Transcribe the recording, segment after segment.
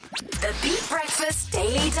The Beat Breakfast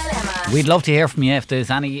Daily Dilemma. We'd love to hear from you if there's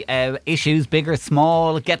any issues, big or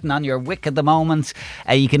small, getting on your wick at the moment.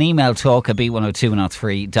 You can email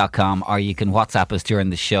talk@b102103.com or you can WhatsApp us during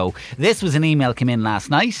the show. This was an email came in last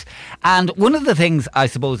night, and one of the things I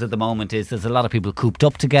suppose at the moment is there's a lot of people cooped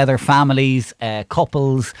up together, families,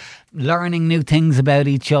 couples, learning new things about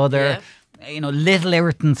each other. Yeah. You know, little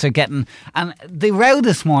irritants are getting... And the row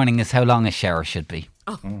this morning is how long a shower should be.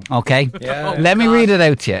 Oh. Okay? Yeah. Let me read it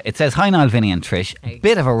out to you. It says, "Hi Niall, Vinny and Trish.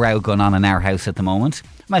 Bit of a row going on in our house at the moment.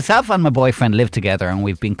 Myself and my boyfriend live together and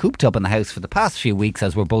we've been cooped up in the house for the past few weeks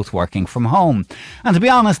as we're both working from home. And to be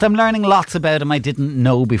honest, I'm learning lots about him I didn't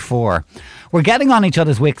know before. We're getting on each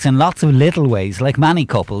other's wicks in lots of little ways, like many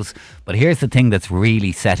couples. But here's the thing that's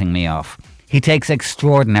really setting me off. He takes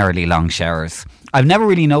extraordinarily long showers. I've never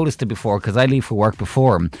really noticed it before because I leave for work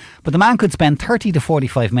before him. But the man could spend 30 to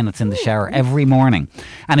 45 minutes in the shower every morning.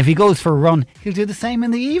 And if he goes for a run, he'll do the same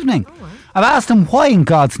in the evening. I've asked him why in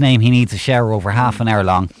God's name he needs a shower over half an hour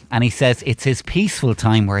long. And he says it's his peaceful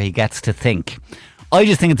time where he gets to think. I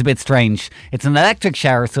just think it's a bit strange. It's an electric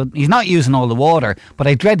shower, so he's not using all the water, but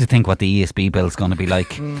I dread to think what the ESB bill is going to be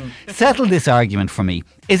like. Settle this argument for me.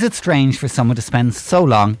 Is it strange for someone to spend so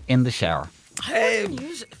long in the shower?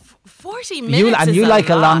 40 minutes You is like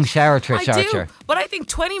a lot. long shower, Trish I Archer. do, but I think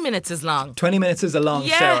 20 minutes is long. 20 minutes is a long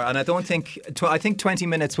Yeah. shower, and I don't think I think 20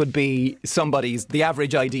 minutes would be the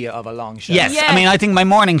average idea of a long shower. Yes, Yeah. I mean, I think my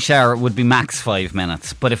morning shower would be max 5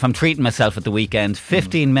 minutes. But if I'm treating myself at the weekend,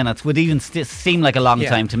 15 minutes would even seem like a long Yeah.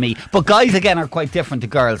 time to me. But guys, again, are quite different to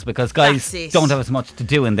girls because guys That's it. don't have as much to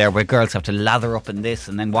do in there, where girls have to lather up in this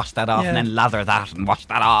and then wash that off Yeah. and then lather that and wash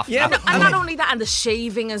that off. Yeah, And not only that, and the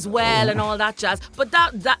shaving as well and all that jazz. But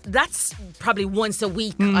that's probably once a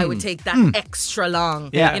week I would take that extra long,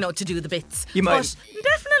 Yeah. to do the bits. You might- But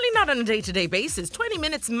definitely not on a day-to-day basis. 20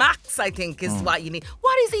 minutes max, I think, is what you need.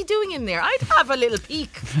 What is he doing in there? I'd have a little peek.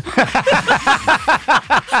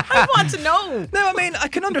 I want to know. No, I mean, I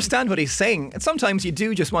can understand what he's saying. And sometimes you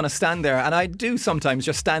do just want to stand there, and I do sometimes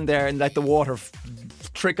just stand there and let the water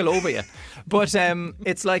trickle over you. But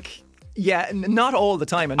it's like, yeah, not all the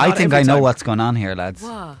time. And I not think every I know time. what's going on here, lads.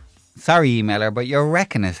 Wow. Sorry, emailer, but you're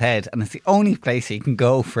wrecking his head, and it's the only place he can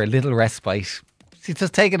go for a little respite. He's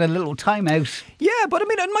just taking a little time out. Yeah, but I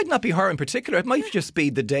mean, it might not be her in particular. It might just be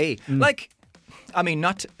the day. Like, I mean,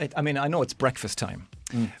 I know it's breakfast time,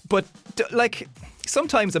 but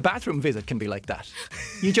sometimes a bathroom visit can be like that.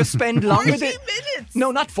 You just spend longer 40 than... minutes?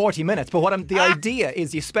 No, not 40 minutes, but the idea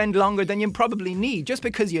is you spend longer than you probably need just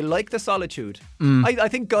because you like the solitude. I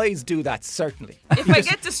think guys do that, certainly. If I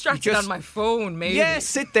get distracted just- on my phone, maybe. Yeah,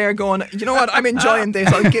 sit there going, you know what, I'm enjoying this.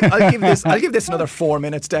 I'll give this another 4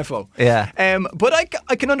 minutes, defo. Yeah. But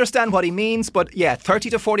I can understand what he means, but yeah,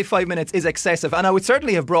 30 to 45 minutes is excessive, and I would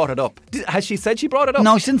certainly have brought it up. Has she said she brought it up?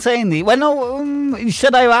 No, she didn't say anything. Well, no,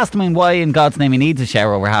 should I have asked him why in God's name he needs a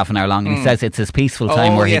shower over half an hour long, and he says it's his peaceful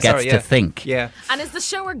time where he gets to think. Yeah. And is the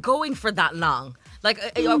shower going for that long? Like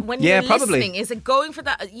when Yeah, you're probably. listening, is it going for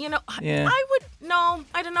that? Yeah.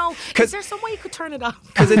 I don't know. Is 'Cause- there some way you could turn it off?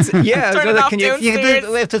 Because it's, yeah. Turn it off can you, downstairs.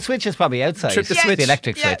 If the switch is probably outside. Trip the switch. The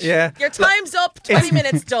electric switch. Yeah. Your time's up. 20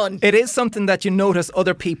 minutes done. It is something that you notice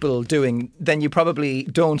other people doing, then you probably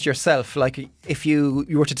don't yourself. Like if you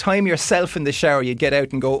were to time yourself in the shower, you'd get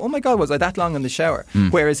out and go, oh my God, was I that long in the shower?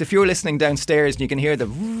 Whereas if you're listening downstairs and you can hear the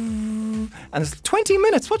and it's 20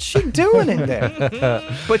 minutes, what's she doing in there?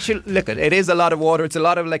 But look, it is a lot of water, it's a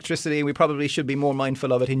lot of electricity, and we probably should be more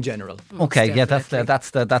mindful of it in general. Okay, yeah, that's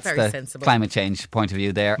Definitely. the Very sensible. climate change point of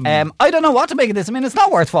view there. I don't know what to make of this. I mean, it's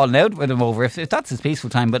not worth falling out with him over if that's his peaceful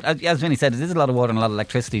time. But as Vinny said, it is a lot of water and a lot of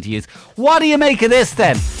electricity to use. What do you make of this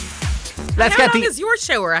then? Let's How get long is your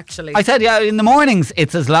shower actually? I said, yeah, in the mornings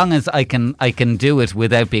it's as long as I can do it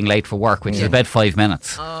without being late for work, which is about 5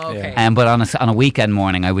 minutes. Oh, okay. But on a weekend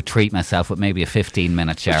morning, I would treat myself with maybe a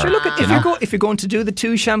 15-minute shower. Sure, look, you know? if you're going to do the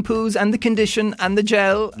 2 shampoos and the condition and the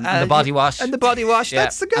gel And the body wash. and the body wash, Yeah,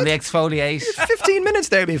 that's the good. and the exfoliate. 15 minutes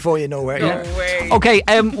there before you know where you are. No way. Okay,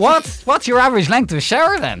 what's your average length of a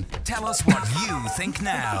shower then? Tell us what you think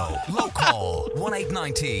now. Local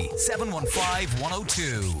 1890 715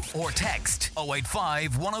 102 or text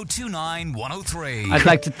 085 1029 103. I'd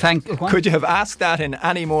like to thank... Could you have asked that in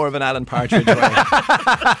any more of an Alan Partridge way?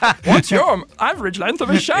 What's your average length of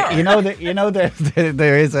a shower? You know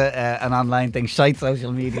there is an online thing, shite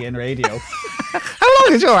social media and radio. How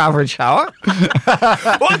long is your average shower?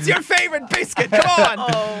 What's your favourite biscuit? Come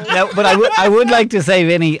on. No, but I would like to say,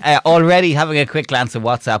 Vinny, already having a quick glance at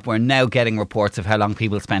WhatsApp, we're now getting reports of how long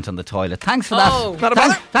people spent on the toilet. Thanks for that. Oh. Not a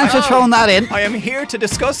bother. Thanks for throwing that in. I am here to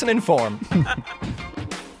discuss and inform.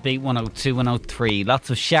 Beat 102, 103. Lots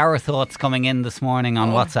of shower thoughts coming in this morning on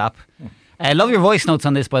WhatsApp. Love your voice notes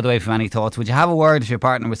on this, by the way, if you have any thoughts. Would you have a word if your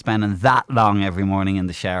partner was spending that long every morning in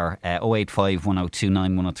the shower? 085 102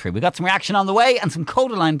 9103. We got some reaction on the way and some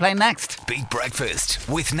Codaline playing next. Beat Breakfast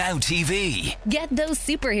with Now TV. Get those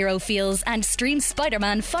superhero feels and stream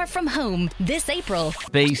Spider-Man Far From Home this April.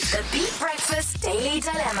 Beat. The Beat Breakfast Daily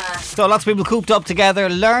Dilemma. So lots of people cooped up together,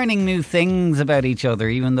 learning new things about each other,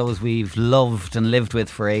 even those we've loved and lived with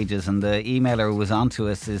for ages. And the emailer who was on to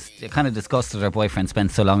us is kind of disgusted her boyfriend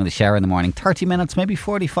spends so long in the shower in the morning. 30 minutes, maybe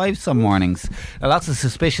 45 some mornings. There are lots of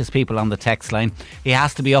suspicious people on the text line. He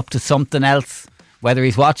has to be up to something else, whether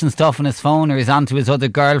he's watching stuff on his phone or he's on to his other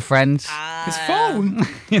girlfriend. His phone?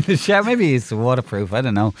 In the shower. Maybe he's waterproof, I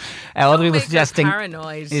don't know. Other people suggesting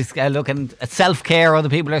paranoid. he's looking at self-care. Other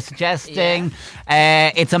people are suggesting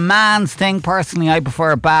it's a man's thing. Personally, I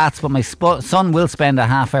prefer baths, but my son will spend a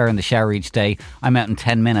half hour in the shower each day. I'm out in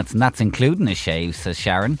 10 minutes and that's including a shave, says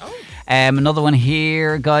Sharon. Another one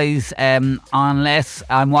here, guys, unless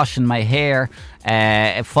I'm washing my hair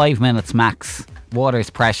 5 minutes max. Water is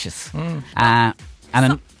precious. Go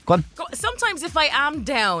on. Sometimes if I am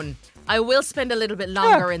down, I will spend a little bit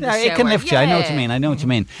longer in the shower. It can lift you. I know what you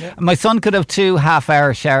mean. My son could have 2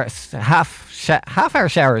 half-hour showers, half-hour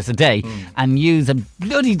showers a day and use a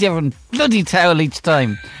bloody towel each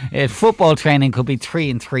time. Football training could be 3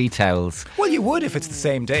 and 3 towels. Well, you would if it's the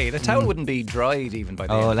same day. The towel wouldn't be dried even by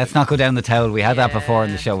the end. Let's not go down the towel. We had that before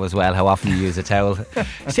in the show as well, how often you use a towel.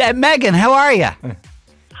 Megan, how are you?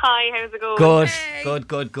 Hi, how's it going?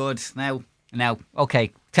 Good. Now,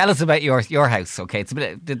 okay. Tell us about your house. Okay, it's a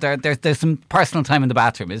bit. There's some personal time in the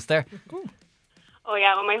bathroom, is there? Oh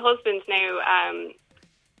yeah, well my husband now,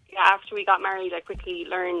 after we got married, I quickly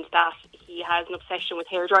learned that he has an obsession with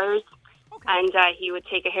hairdryers. Okay. And he would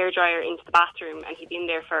take a hairdryer into the bathroom and he'd be in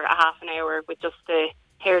there for a half an hour with just the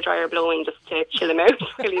hairdryer blowing just to chill him out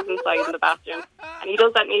while he's inside in the bathroom. And he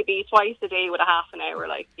does that maybe twice a day with a half an hour,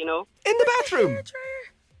 like, you know. In the bathroom?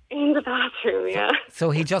 In the bathroom, yeah.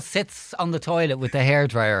 So he just sits on the toilet with the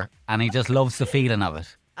hairdryer and he just loves the feeling of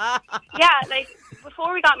it. Yeah, like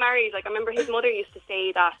before we got married, like I remember his mother used to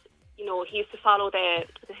say that, you know, he used to follow the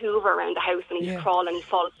Hoover around the house and he'd crawl and he'd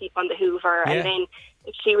fall asleep on the Hoover and then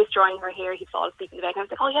if she was drying her hair, he'd fall asleep in the bed. And I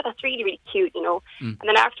was like, oh yeah, that's really, really cute, you know. And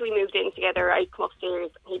then after we moved in together, I'd come upstairs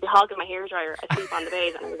and he'd be hogging my hairdryer asleep on the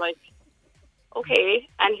bed and I was like, okay.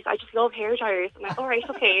 And he's, I just love hair dryers. I'm like, all right,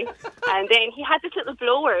 okay. And then he had this little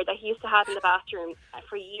blower that he used to have in the bathroom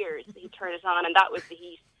for years. He'd turn it on and that was the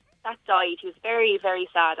heat. That died. He was very, very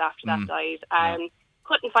sad after that died.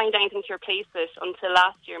 Couldn't find anything to replace it until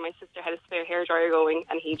last year. My sister had a spare hair dryer going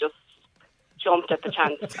and he just jumped at the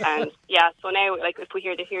chance. And yeah, so now, like, if we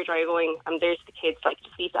hear the hairdryer going, there's the kids, like,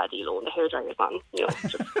 just leave Daddy alone, the hairdryer's on, you know,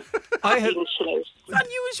 just chill out. It's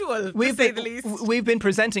unusual, to say the least. We've been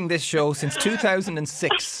presenting this show since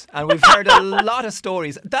 2006 and we've heard a lot of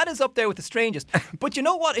stories. That is up there with the strangest. But you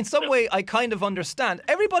know what? In some way, I kind of understand.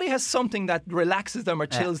 Everybody has something that relaxes them or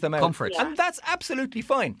chills them out. Comfort. And that's absolutely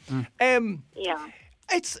fine.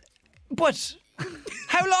 But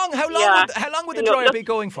how long would the dryer be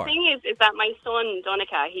going for? The thing is that my son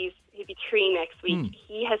Donica, he'll be 3 next week.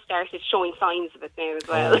 He has started showing signs of it now as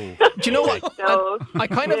well. Do you know what? So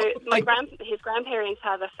his grandparents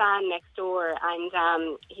have a fan next door,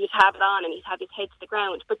 and he'd have it on, and he'd have his head to the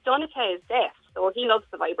ground. But Donica is deaf, so he loves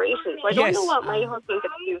the vibrations. So I don't know what my husband's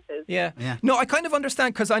excuse is. Yeah. No, I kind of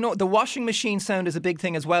understand because I know the washing machine sound is a big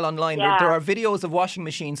thing as well online. Yeah. There are videos of washing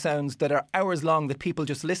machine sounds that are hours long that people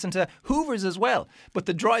just listen to. Hoovers as well, but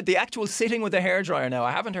the actual sitting with the hairdryer now,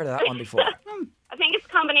 I haven't heard of that one before. I think it's a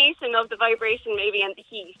combination of the vibration maybe and the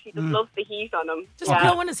heat. He just loves the heat on him. Just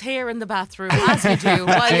blowing his hair in the bathroom as you do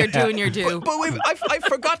while you're doing your do. But I've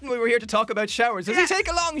forgotten we were here to talk about showers. Does he take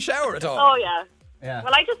a long shower at all? Oh yeah.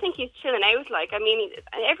 Well, I just think he's chilling out. Like, I mean,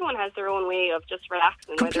 everyone has their own way of just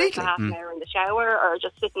relaxing, whether it's a half an hour in the shower or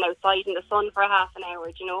just sitting outside in the sun for a half an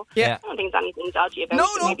hour, you know? Yeah. I don't think there's anything dodgy about it.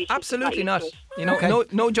 No, Maybe absolutely not. You know,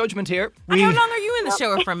 no judgment here. And how long are you in the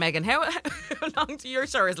shower for, Megan? How long do your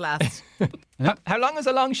showers last? How long is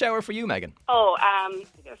a long shower for you, Megan? Oh,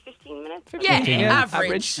 15 minutes.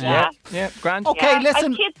 Average. Yeah, grand. Okay, listen. I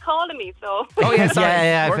have kids calling me, so... Oh, yeah, sorry.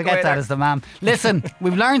 I Work forget away that there. as the ma'am. Listen,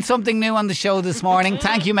 we've learned something new on the show this morning.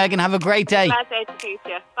 Thank you, Megan. Have a great day. Glad to educate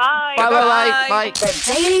you. Bye. Bye.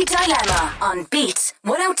 The Daily Dilemma on Beat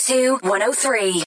 102 103.